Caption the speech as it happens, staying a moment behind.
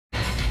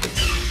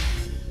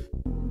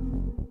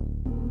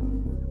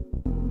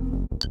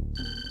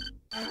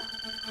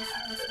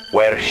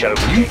Where shall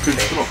we New take base?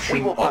 construction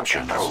We will punch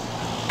options.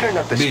 through. Turn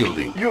up the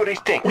Building. speed. Yuri's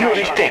tank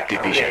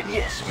division.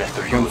 Yes, Mr.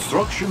 Yuri.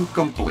 Construction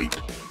complete.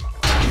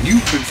 New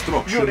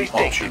construction Yuri's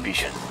tank options.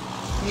 division.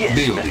 Yes,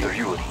 Building. Mr.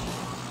 Yuri.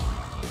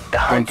 The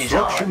hunt is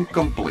Construction on.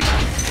 complete.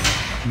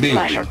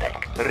 Flasher Building.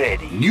 tank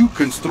ready. New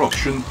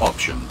construction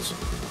options.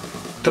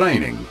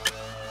 Training.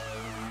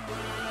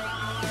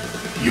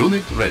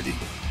 Unit ready.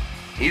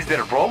 Is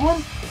there a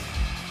problem?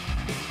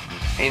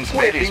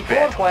 Inspecting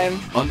floor plan.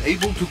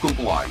 Unable to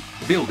comply.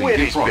 Building Where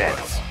in is battle?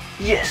 progress.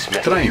 Yes,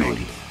 Mr. Training.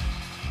 Yuri.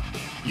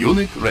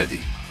 Unit ready.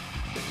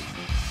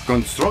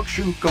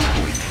 Construction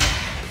complete.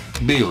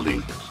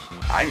 Building.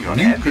 I'm your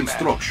New handyman.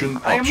 construction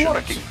I am options.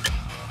 working.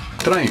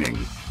 Training.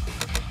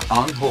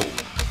 On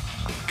hold.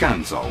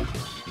 Cancelled.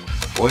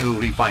 Oil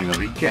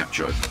refinery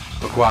captured.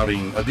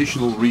 Acquiring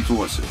additional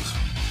resources.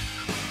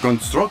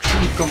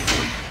 Construction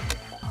complete.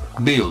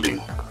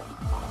 Building.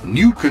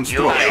 New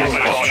construction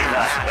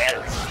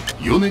options.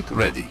 Unit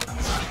ready.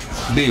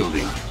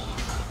 Building.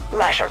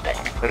 Flasher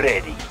tank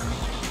ready.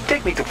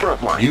 Take me to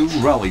front line. New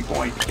rally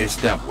point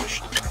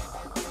established.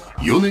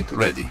 Unit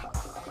ready.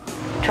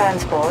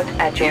 Transport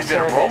at your Is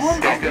there a service.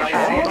 problem?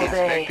 I will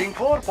obey. Inspecting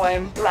floor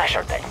plan.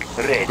 Flasher tank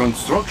ready.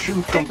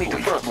 Construction Take me to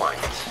complete. front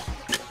lines.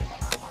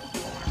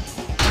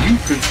 New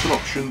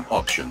construction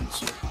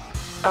options.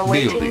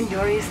 Awaiting Building.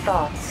 Yuri's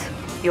thoughts.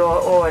 Your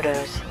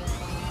orders.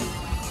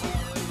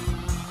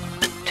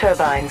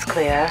 Turbines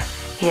clear.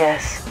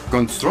 Yes.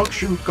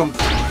 Construction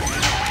complete.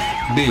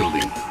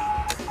 Building.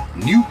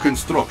 New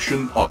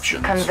construction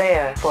options.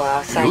 Conveyor for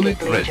our Unit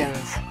psychic ready.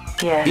 legions.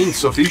 Yes.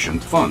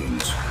 Insufficient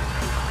funds.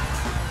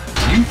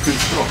 New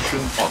construction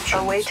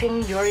options.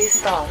 Awaiting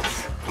Yuri's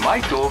thoughts. My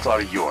tools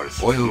are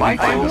yours. Oil My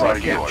tools are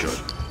refinery yours.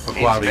 captured.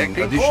 Acquiring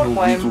Inspecting additional floor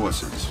plan.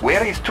 resources.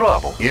 Where is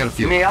trouble?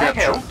 Airfield May I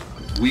captured. help?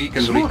 We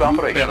can Smooth recruit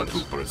operations.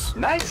 paratroopers.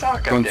 Nice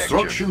architecture.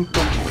 Construction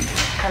complete.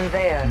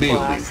 Conveyor for our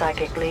Building.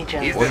 psychic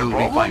legions. Is there a Oil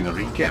problem?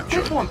 refinery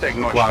captured. This won't take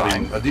much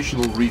Acquiring time.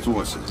 additional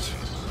resources.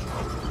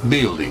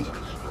 Building.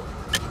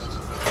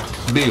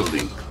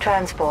 Building.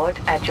 Transport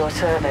at your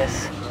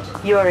service.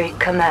 Yuri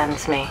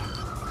commands me.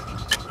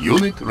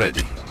 Unit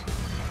ready.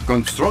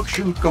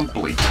 Construction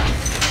complete.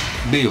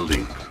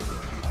 Building.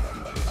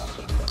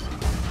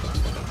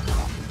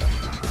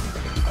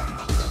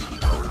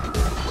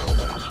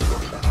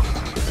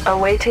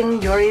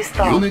 Awaiting Yuri's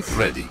thoughts. Unit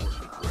ready.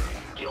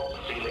 Your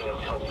feeling of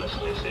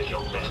helplessness is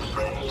your best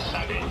friend,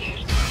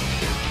 Savage.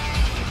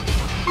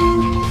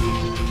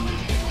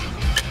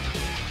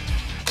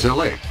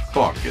 Select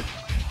target.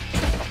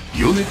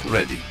 Unit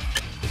ready.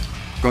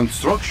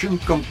 Construction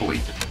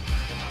complete.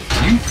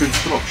 New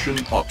construction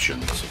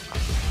options.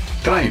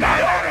 Training.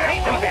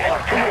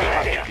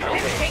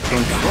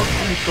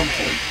 Construction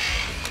complete.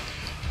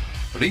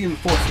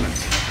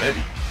 Reinforcements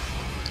ready.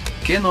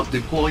 Cannot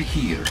deploy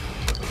here.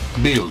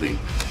 Building.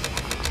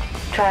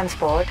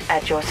 Transport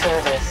at your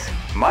service.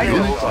 My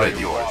Unit tools are ready.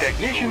 yours.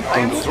 Technician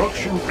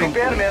Construction complete.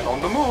 Repairman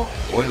on the move.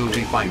 Oil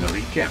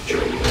refinery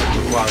captured.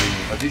 Requiring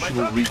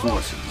additional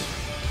resources.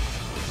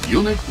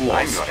 Unit I'm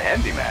lost. your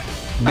handyman.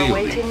 Building.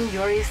 Awaiting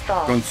Yuri's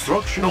thoughts.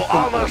 Construction No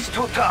armor's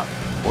complete. too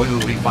tough. Oil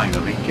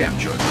refinery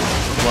captured.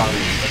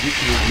 Requiring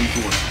additional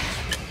resources.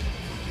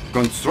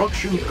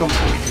 Construction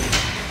complete.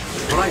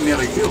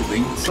 Primary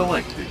building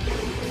selected.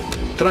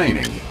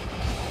 Training.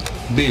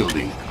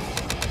 Building.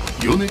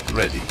 Unit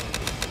ready.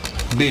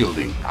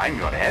 Building. I'm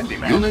your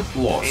handyman. Unit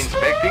lost.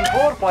 Inspecting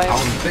floor plan.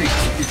 Our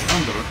base is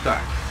under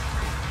attack.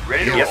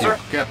 Ready to yes, sir.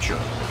 Airfield captured.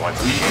 Once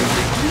We again. can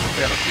recruit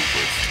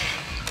paratroopers.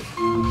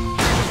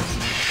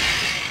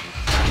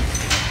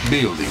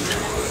 Building.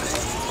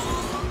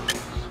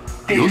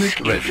 Unit Disc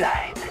ready.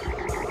 flight.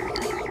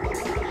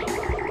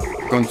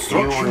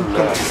 Construction You will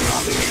learn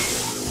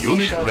complete. You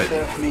Unit shall ready.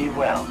 serve me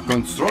well.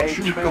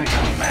 Construction A true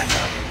complete.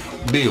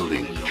 matter.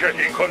 Building.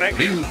 Checking connection.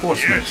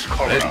 Reinforcements Yes,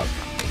 ready. Comrade.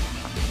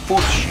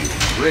 Force shield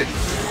ready.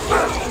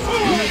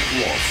 Unit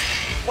lost.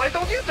 Why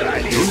don't you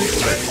try this? Unit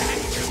ready.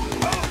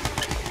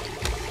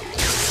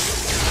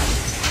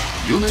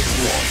 Unit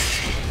lost.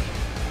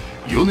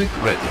 Unit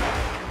ready.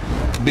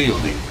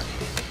 Building.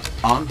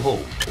 On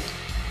hold.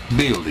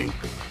 Building.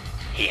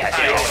 He has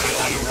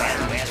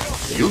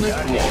Unit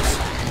lost.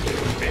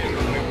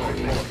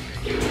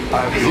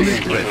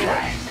 Unit ready.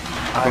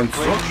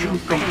 Construction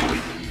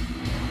complete.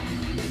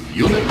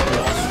 Unit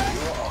lost.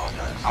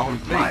 Our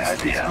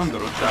base is under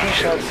He attack.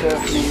 shall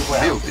serve me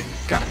well. Building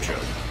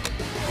captured.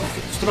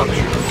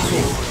 Structure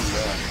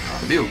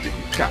sold. Building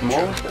captured.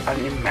 Most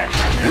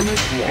unimaginable. Unit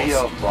Be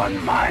lost. of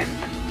one mind.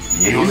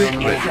 Unit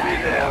Even if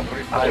ready. there,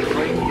 I'll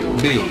bring you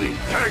Building.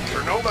 Tanks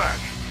are no match.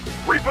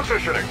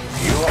 Repositioning.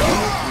 You are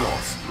Unit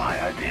lost. my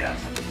ideas.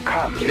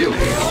 Come.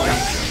 Building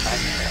captured.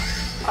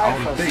 I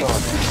Our base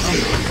foresaw is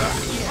under attack.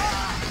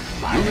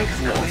 my Unit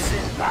lost.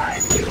 exquisite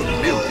mind.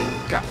 Building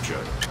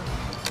captured.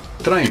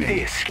 Training.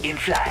 Disc in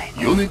flight.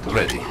 Unit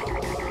ready.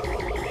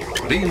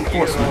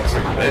 Reinforcements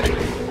ready.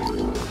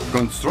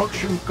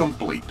 Construction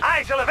complete.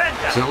 I shall avenge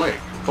them. Select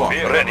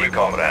target. Ready,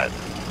 comrade.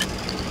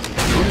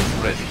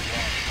 Unit ready.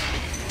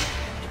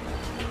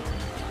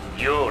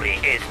 Yuri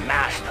is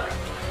master.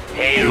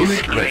 Hail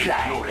Unit ready.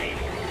 Yuri.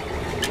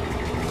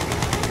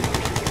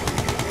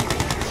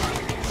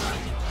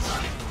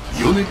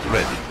 Unit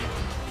ready.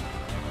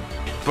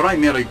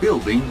 Primary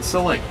building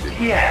selected.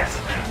 Yes.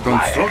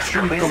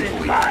 Construction my exquisite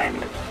complete.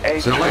 Mind. A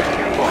Select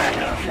trivial point.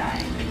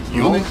 matter.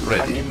 Unit Most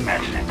ready.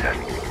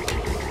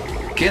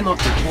 unimaginative. Cannot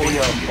deploy. We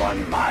are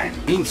one mind.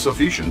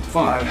 Insufficient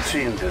funds. I've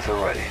seen this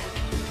already.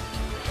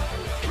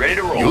 Ready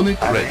to roll. Unit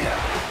I'm ready.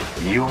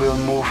 here. You will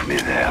move me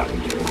there.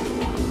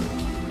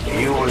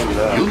 You will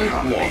learn Unit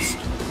from lost.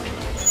 me.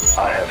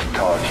 I have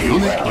taught you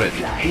Unit well.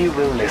 ready. He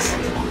will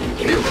listen.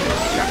 Building.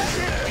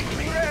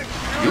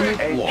 Unit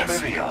A lost.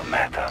 trivial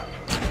matter.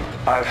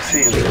 I've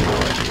seen this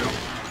already.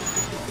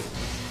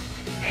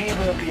 He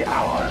will be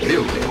ours.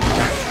 Building.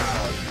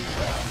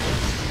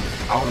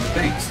 Our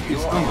base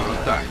is under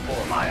attack.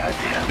 For my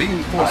idea.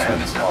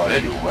 Reinforcements I have taught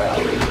ready. you well.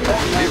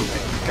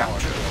 Building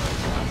captured.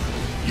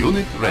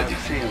 Unit ready.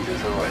 I've seen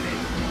this already.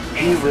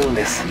 He will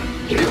listen.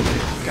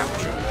 Building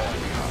captured.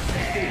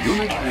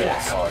 Unit I have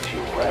lost. taught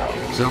you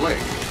well.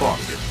 Select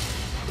target.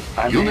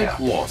 I'm Unit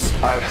here. lost.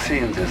 I've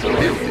seen this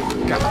already.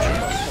 Building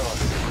captured.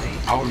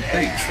 Our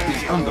base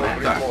is under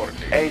attack.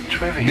 A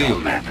trivial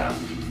Building. matter.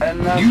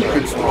 Another New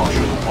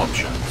construction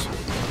options.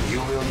 You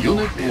will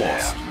Unit move me there.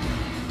 lost.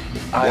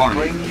 I Warning.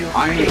 bring you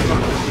Iron peace.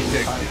 Curtain I've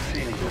detected.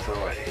 seen this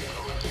already.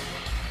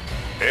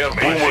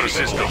 Boomer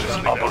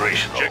systems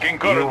operational. Checking You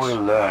currents.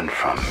 will learn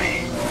from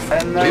me.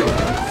 Building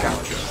Another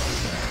captured.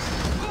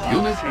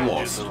 Unit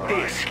lost.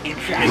 Unit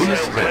Unit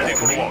Ready ready.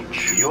 for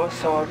launch. Your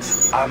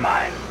thoughts are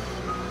mine.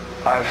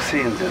 I've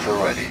seen this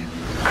already.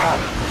 Come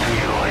to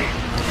Yuri.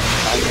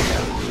 I'm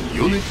here.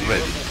 Unit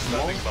ready.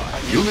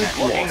 Unit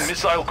Locking lost.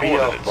 missile We are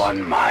coordinates.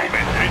 one mind.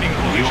 Maintaining You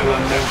position will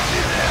and move me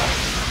there.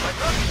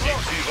 deep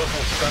sea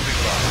vessel standing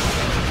by.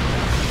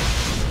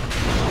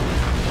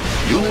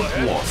 Unit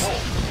Ahead, lost.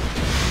 full.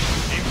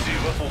 Deep sea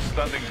vessel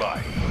standing by.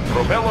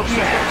 Propeller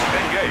systems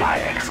engaged. My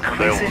They'll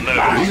exquisite never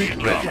mind.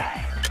 Unit ready.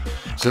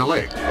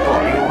 Select You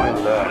target.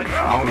 will learn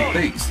from Our me.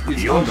 base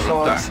is Your under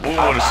thoughts attack. are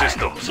Boomer mine.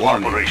 systems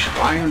Warning.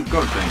 operational. Iron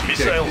Curtain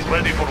Missiles detected.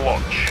 ready for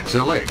launch.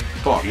 Select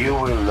target. You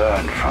will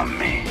learn from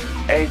me.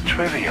 A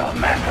trivial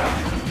matter.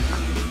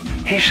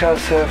 He shall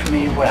serve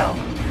me well.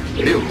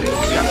 Building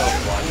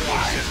captured.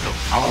 Boomer systems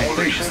Our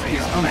base operational.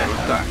 is under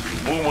attack.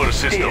 Boomer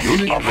systems Unit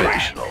ready.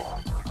 operational.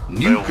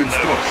 New They'll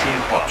construction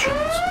never see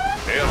options.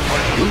 Air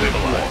pressure Unit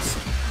stabilized. lost.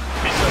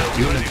 Missiles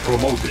Unit ready for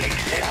promoted.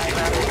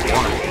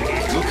 Warning.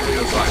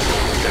 Nuclear cycle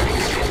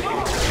detected.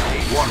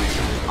 Warning.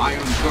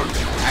 Iron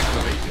Curtain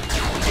activated.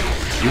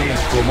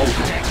 Unit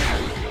promoted.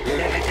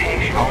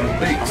 Our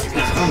base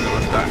is under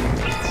attack.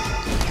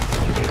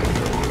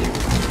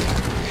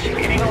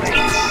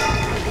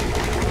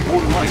 All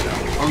miner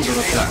under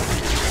attack.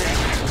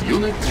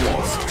 Unit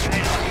lost.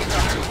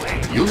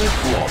 Unit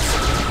lost.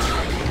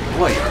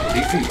 Player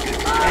defeated.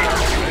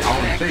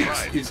 Our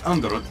base is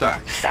under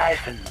attack.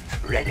 Siphons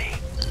ready.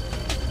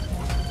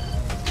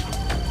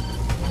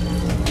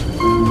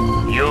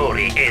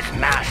 Yuri is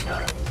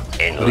master.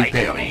 Enlighten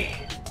Repairing. me.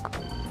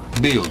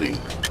 Building.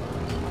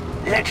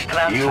 Let's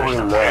transfer You will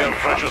some learn Air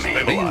pressure from me.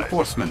 stabilized.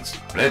 Reinforcements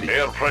ready.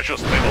 Air pressure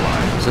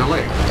stabilized.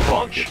 Select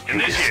Launch target. You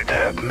initiated.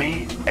 disturb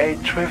me. A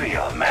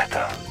trivial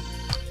matter.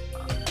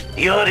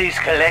 Yuri's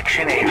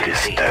collection You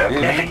agency. disturb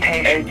me.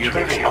 Levitation A units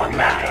trivial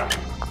matter.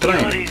 online.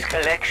 Training. Yuri's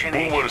collection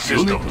Boomer agency.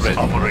 systems ready.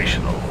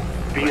 operational.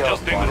 Be of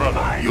Adjusting one rudder.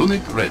 mind.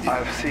 Unit ready.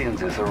 I've seen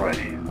this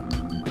already.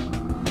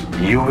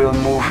 You will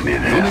move me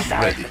there. Unit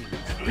ready.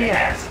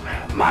 Yes,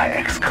 my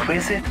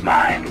exquisite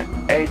mind.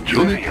 A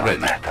trivial ready.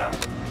 matter.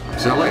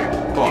 Select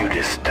You target.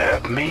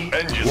 disturb me.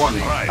 Engines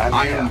Warning. prime. I'm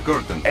Iron here.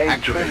 Curtain A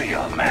activated.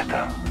 trivial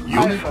matter.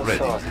 Unit I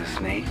foresaw ready. this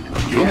need.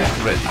 Unit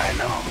Yes, ready. I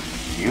know.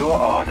 Your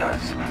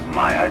orders,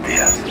 my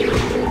ideas.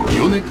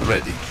 Unit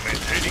ready.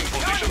 Maintaining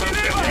position and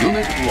depth.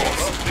 Unit lost.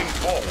 Thrusting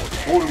forward.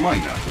 All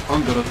miner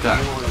under attack.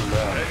 You will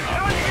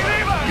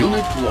learn.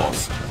 Unit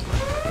lost.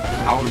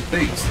 Our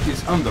base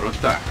is under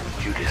attack.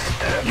 You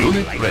disturb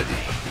Unit me. ready.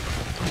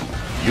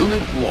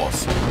 Unit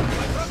lost.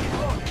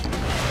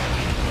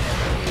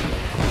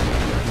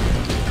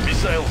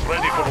 Missiles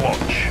ready for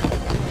launch.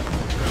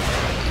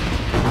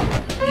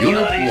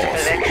 Unit Yuri's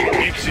lost. collection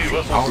Deep sea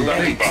vessel Our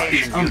standing base by.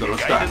 is under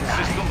attack. Guidance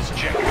systems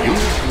check.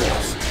 Unit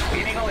lost.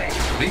 Speeding away.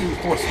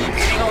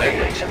 Reinforcements Speeding away.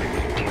 ready.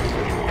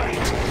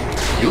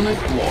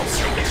 Unit lost.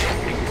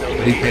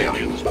 Repairing.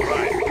 Engines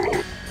prime.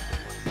 You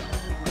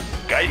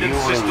Guidance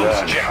will systems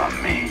learn check. from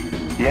me.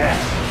 Yes,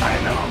 I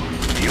know.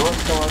 Your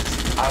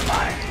thoughts are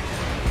mine.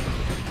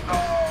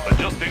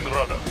 Adjusting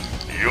rudder.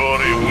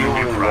 Yuri You will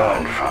be will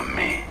proud. learn from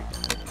me.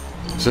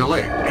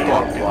 Select Be of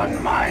target.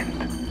 one mind.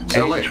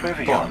 Select A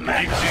trivial target.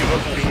 matter. Deep sea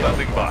vessel Be of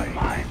standing by. one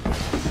mind.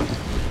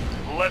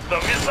 Let the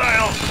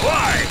missiles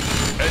fly!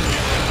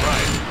 Engines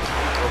prime.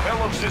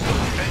 Propeller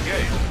systems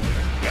engaged.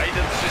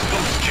 Guidance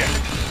systems checked.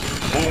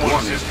 Boomer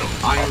Warning. systems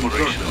Iron Curtain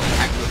operational.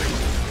 activated.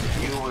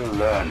 You will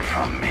learn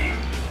from me.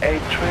 A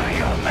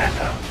trivial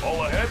matter.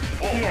 All ahead,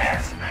 full.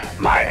 Yes,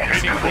 my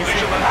Maintaining exquisite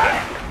position and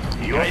mind.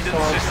 depth. Your Guidance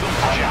thoughts systems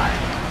are checked. mine.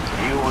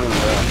 You will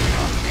learn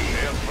from me.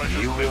 Air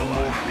pressure You will will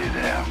move me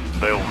there.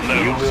 They'll You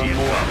never will see it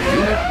move coming. me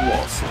Unit there.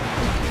 lost.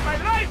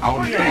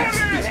 Our base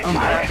is under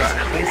My attack.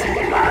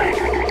 exquisite mind.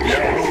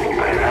 Yes,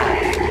 I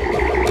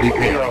like.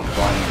 Repair. You're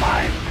one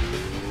mind.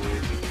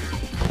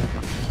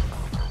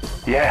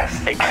 Yes,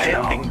 I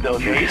Accepting know.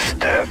 You donation.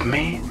 disturb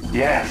me?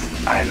 Yes,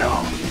 I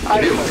know.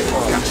 I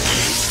Building.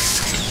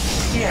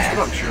 Yes,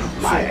 Structure.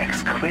 my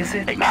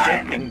exquisite Accepting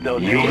mind.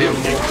 donation. You will Building.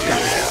 move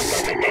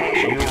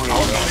there. You will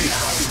Our not.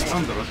 base is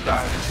under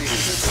attack.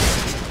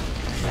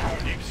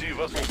 Deep sea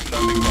vessel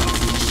standing by.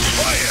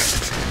 Fire!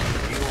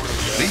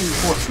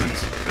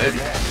 Reinforcements ready.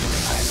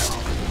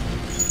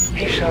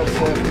 He shall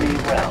serve me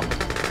well.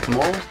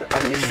 Most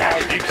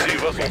unimaginable. Deep sea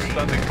vessel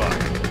standing by.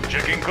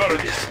 Checking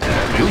currents.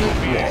 Unit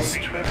lost.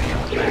 Disturb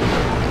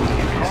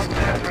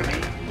me.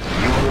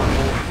 You will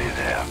move me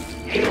there.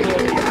 He will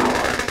be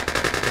ours.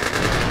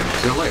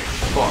 Select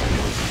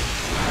target.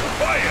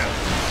 Fire!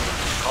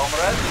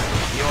 Comrade,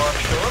 you are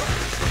sure?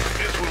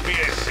 This will be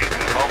a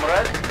single.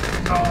 Comrade?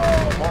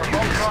 You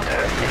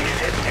disturb me.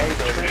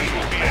 This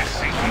will be a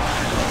single.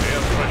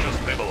 Air pressure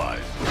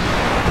stabilized.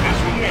 This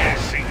will be a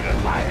single.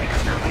 My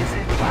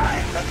exquisite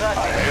mind.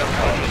 Air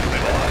pressure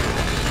stabilized.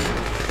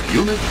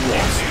 Unit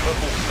lost. Sea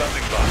vessel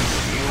standing by.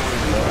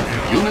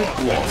 Unit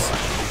lost.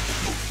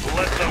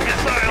 Let the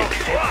missiles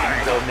fly!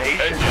 Donation.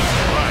 Engines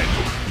right.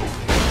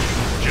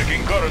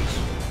 Checking currents.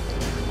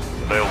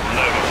 They'll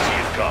never see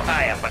it come.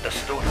 I am but a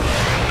student.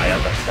 I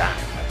understand.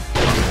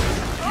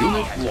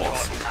 Unit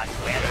lost. I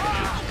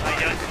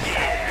don't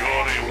care.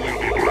 Yuri will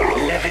be proud.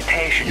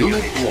 Levitation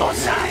Unit units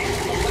lost. online.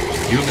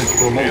 Unit Air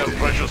promoted.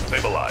 pressure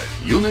stabilized.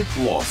 Unit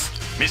lost.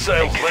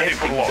 Missiles ready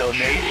for Accepting launch.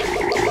 donation.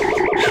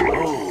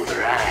 Smooth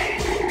ride.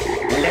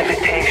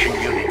 Levitation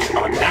units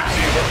online.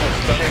 Sea vessel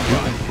standing by.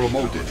 Unit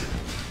promoted.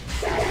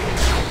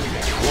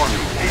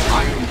 Warning.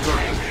 Iron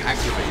curtain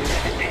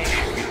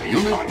activated.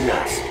 Unit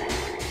lost.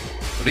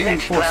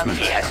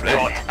 Reinforcements Has ready.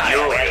 brought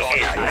Yuri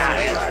is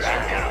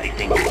now.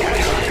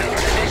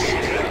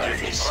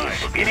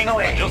 Spinning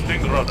away.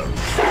 Adjusting rudder.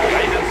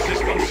 Guidance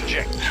systems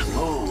checked.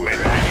 Smooth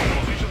Maintaining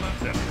ride. position and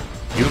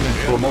depth. Unit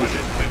Air promoted.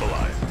 pressure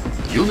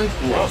stabilized. Unit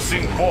lost.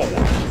 Crossing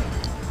forward.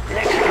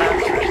 Let's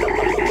transfer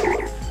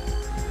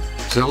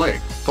some.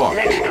 Select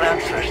target. Let's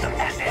transfer some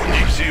assets.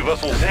 Deep sea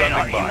vessel They are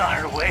standing in by.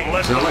 our way.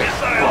 Let the Select.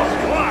 missiles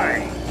fly.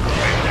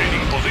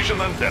 Maintaining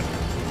position and depth.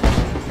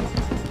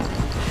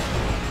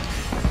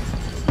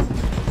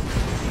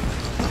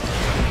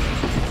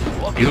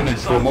 Locking Unit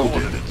missile promoted.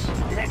 coordinates.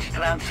 Let's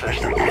transfer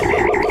some assets.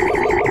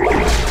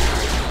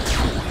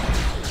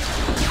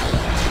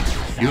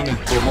 Unit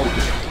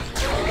promoted.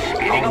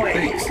 Spinning Our away.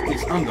 base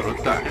is under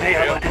attack. They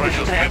are Air but a pressure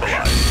distraction.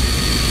 stabilized.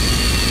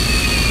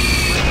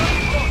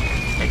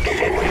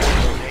 Accepting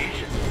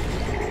donation.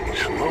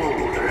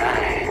 Smooth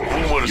ride.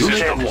 Boomer Unit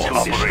systems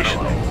lost.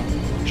 operational.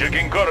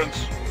 Checking currents.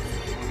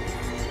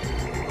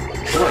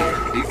 Player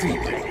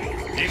defeated.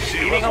 Deep sea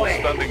Speeding vessel away.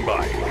 standing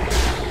by.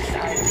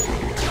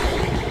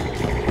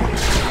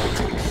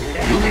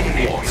 Unit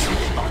lost.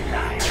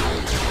 Online.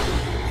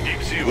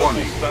 Deep sea vessel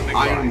Warning. standing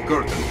Iron by.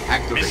 curtain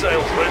activated.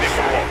 Missiles ready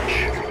for launch.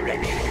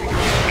 Ready.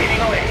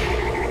 Speeding away.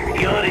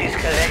 Yuri's Air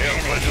collection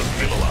pressure is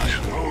stabilized.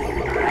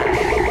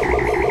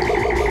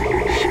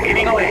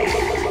 speeding away.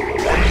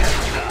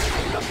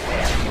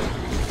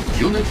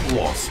 Unit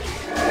lost.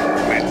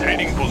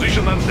 Maintaining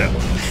position and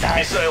depth. Side.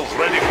 Missiles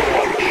ready for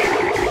launch.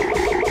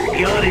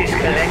 Yuri's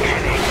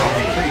collection Our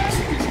is base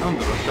is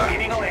under attack.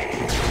 speeding away.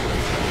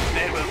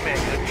 They will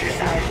make a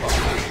disciple.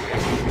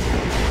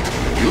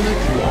 Unit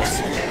lost.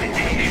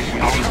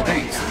 Levitation. Our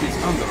base is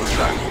under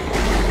attack.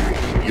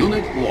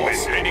 Unit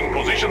lost. Maintaining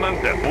position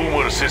and depth.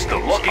 Boomer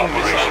systems. Locking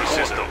missile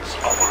systems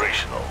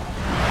operational.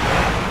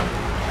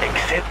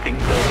 Accepting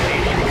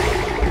donation.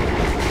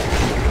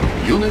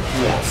 Unit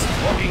lost.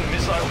 Locking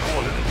missile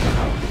coordinates.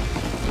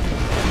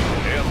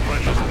 Air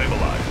pressure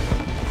stabilized.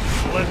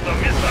 Let the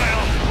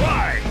missiles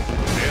fly.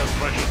 Air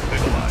pressure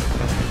stabilized.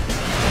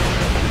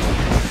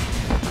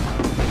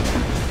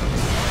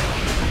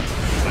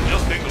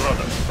 Adjusting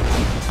rudder.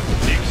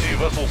 Deep sea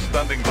vessel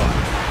standing by.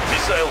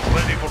 Missiles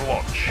ready for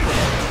launch.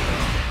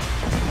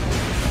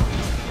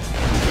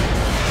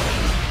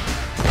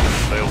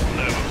 They'll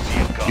never see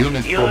it come.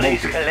 Unit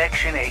Yuri's promoted.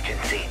 collection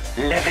agency.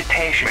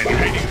 Levitation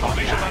Maintaining units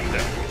position online. and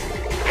depth.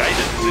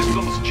 Guidance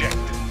systems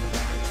checked.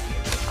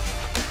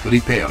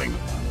 Repairing.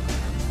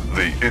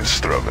 The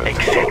instrument.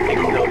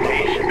 Accepting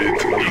donation. Deep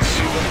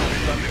sea vessel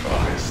standing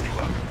by.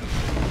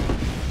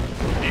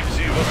 Deep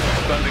sea vessel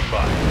standing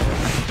by.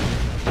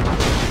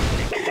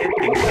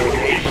 Accepting Deep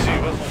donation. sea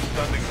vessel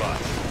standing by.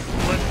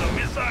 Let the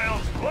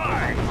missiles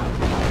fly.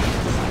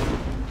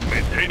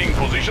 Maintaining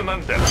position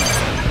and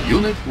depth.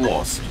 Unit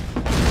lost.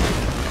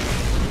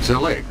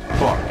 Select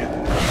target.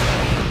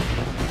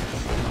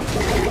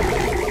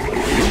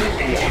 Unit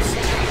lost.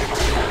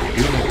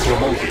 Unit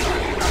promoted.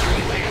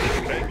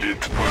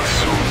 It will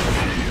soon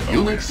be.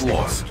 Unit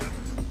lost.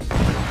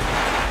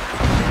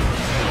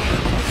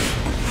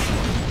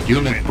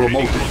 Unit Maintaining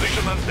promoted.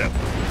 position and depth.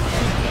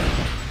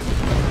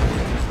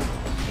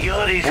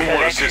 Yuri's Boomer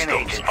collection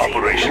systems agency.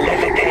 operational.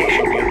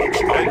 Levitation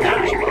units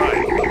Engines online.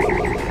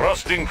 prime.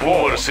 Thrust Adjusting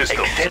forward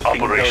systems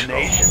Accepting operational.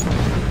 donation.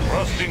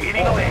 Thrusting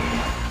Speeding forward. away.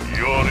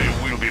 Yuri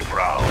will be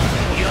proud.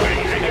 Yuri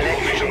Maintaining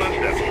position and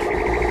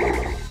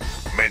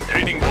depth.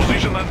 Maintaining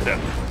position and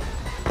depth.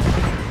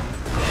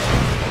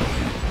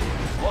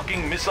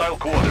 Locking missile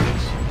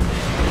coordinates.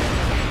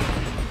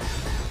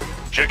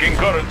 Checking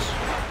currents.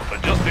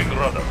 Adjusting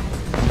rudder.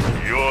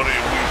 Yuri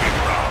will be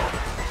proud.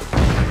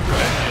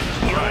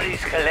 Engines right.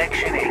 Yuri's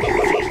collection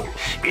agency.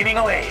 Spinning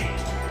away.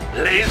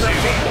 Laser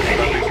beam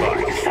ready.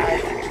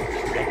 Siphons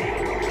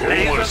ready. Boomer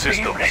Laser beam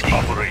systems ready.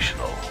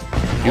 operational.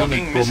 Unit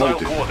Locking missile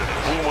promoted.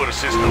 coordinates. Boomer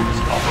systems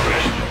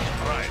operational.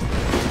 Right.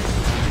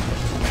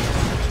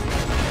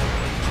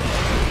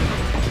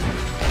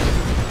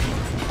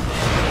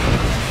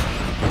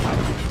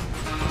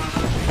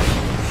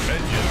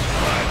 Engines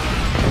right.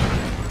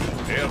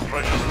 Air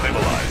pressure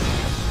stabilized.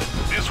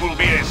 This will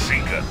be a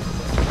sinker.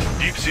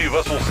 Deep sea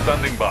vessel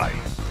standing by.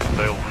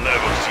 They'll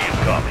never see it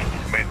coming.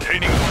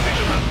 Maintaining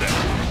position and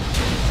depth.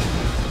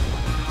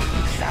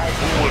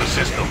 Boomer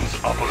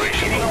systems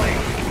operational.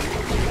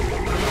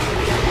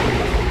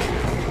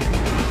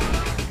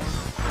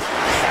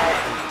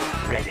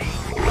 Siphons ready.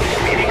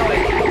 Spinning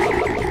away.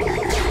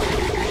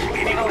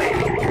 Spinning away.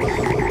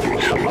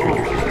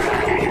 Smooth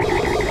ride.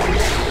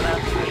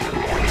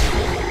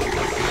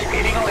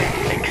 Spinning away.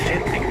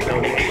 Accepting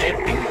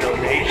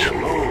donation.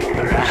 Smooth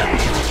ride.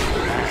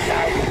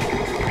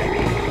 Siphons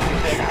ready.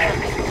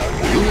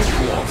 Unit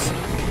lost.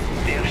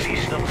 Their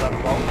systems are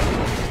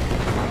vulnerable.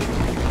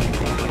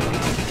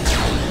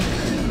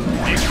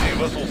 Deep sea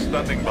vessel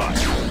standing by.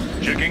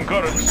 Checking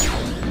currents.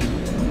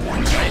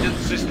 Guidance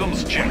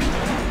systems checked.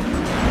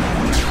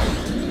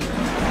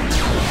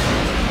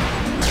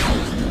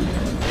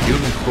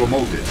 Unit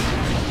promoted.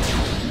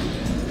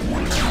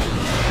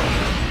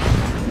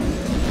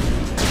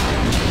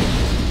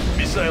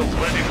 Missiles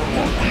ready for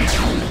launch.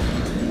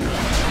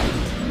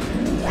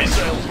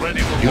 Missiles ready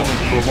for Unit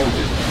launch.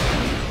 promoted.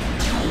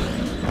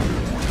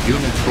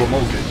 Unit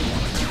promoted.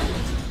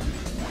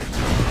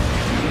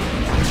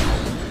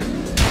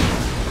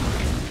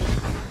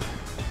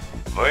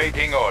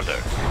 Waiting order.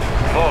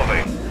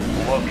 Moving.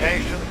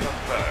 Location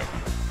confirmed.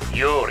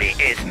 Yuri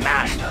is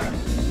master.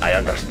 I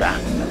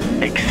understand.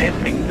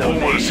 Accepting Boomer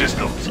donation.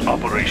 systems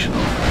operational.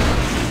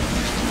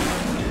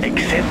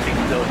 Accepting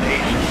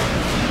donation.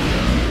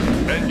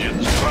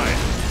 Engines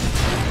prime.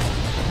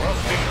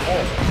 Thrusting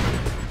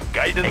forward.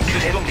 Guidance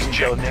systems Accepting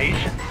checked.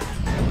 donation.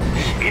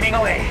 Spinning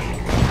away.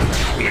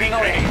 Spinning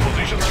away. Maintaining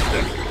position and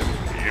depth.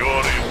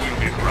 Yuri will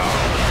be proud.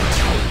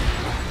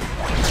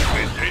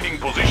 Maintaining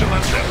position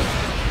and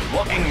depth.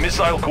 Locking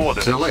missile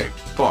coordinates. Select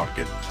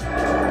target.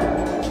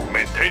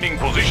 Maintaining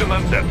position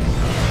and depth.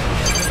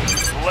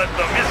 Let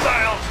the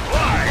missiles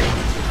fly!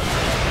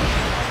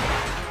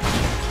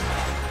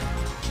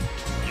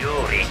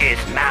 Yuri is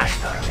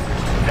master.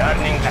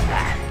 Turning the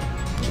path.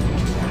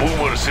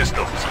 Boomer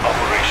systems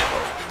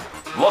operational.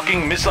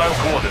 Locking missile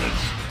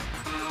coordinates.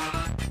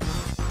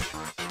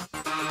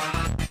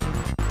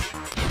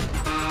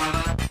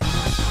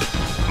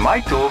 My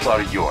tools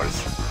are yours.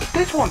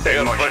 This won't take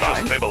Air much pressure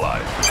time.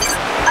 stabilized.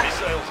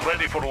 Missiles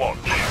ready for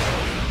launch.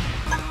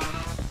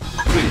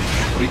 Bridge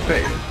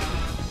repaired.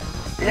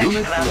 Let's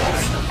Unit transfer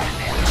lost. the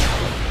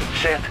path.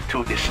 Set to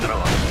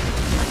destroy.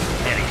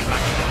 There is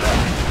much to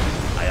learn.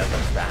 I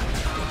understand.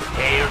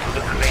 Hail to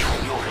the great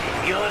Yuri.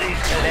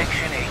 Yuri's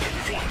collection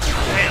agency.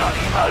 They are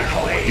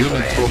halfway.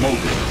 Unit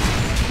promoted.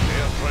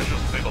 Air pressure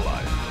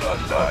stabilized.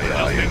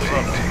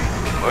 Annihilating.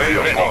 Ready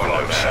The for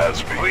apocalypse has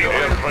Air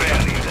begun.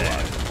 pressure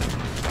stabilized.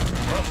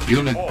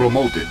 Unit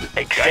promoted.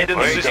 Accepting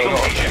Guidance systems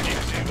donation.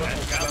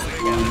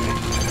 checked.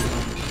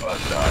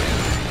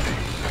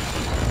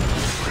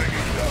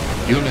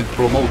 Unit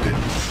promoted.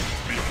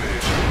 Be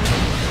patient.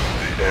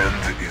 The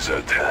end is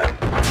at hand.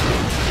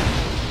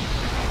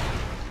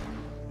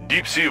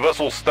 Deep sea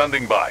vessel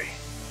standing by.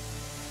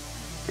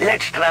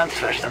 Let's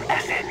transfer some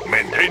assets.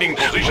 Maintaining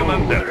position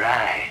and depth.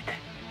 Right.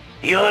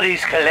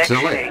 Yuri's collection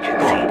Select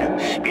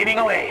agency. Spinning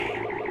away.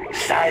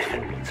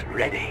 Siphons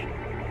ready.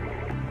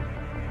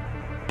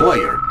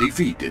 Player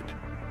defeated.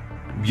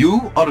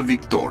 You are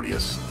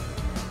victorious.